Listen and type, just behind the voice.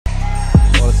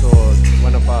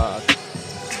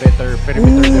better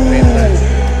perimeter defender.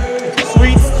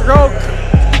 Sweet stroke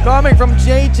coming from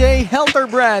JAYJAY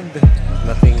HELTERBRAND.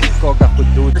 Nothing Koga could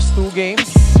do. First 2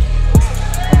 games,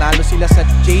 nanalo sila sa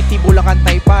JT Bulacan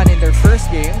Taipan in their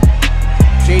first game.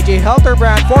 JAYJAY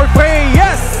HELTERBRAND for free,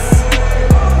 yes!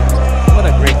 What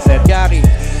a great set. Gary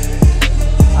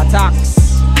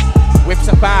attacks, whips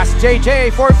a pass,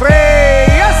 JAYJAY for free,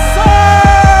 yes sir!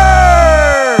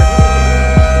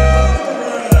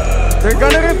 They're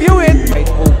gonna review it. Wide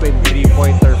open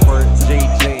 3-pointer for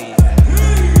JAYJAY.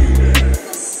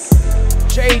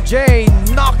 JAYJAY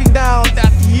knocking down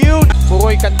that huge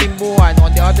Puroy Kantimbuhan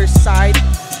on the other side.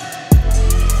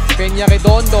 Peña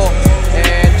Redondo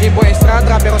and Jimbo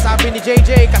Estrada, pero sabi ni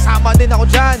JAYJAY, kasama din ako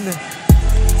dyan.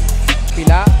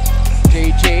 Pila,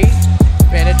 JAYJAY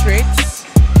penetrates.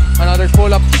 Another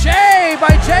pull-up Jay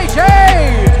by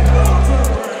JAYJAY.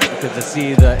 You could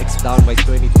see the X down by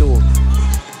 22.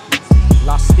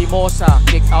 Lastimosa,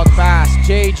 kick out pass,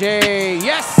 JAYJAY,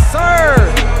 yes sir!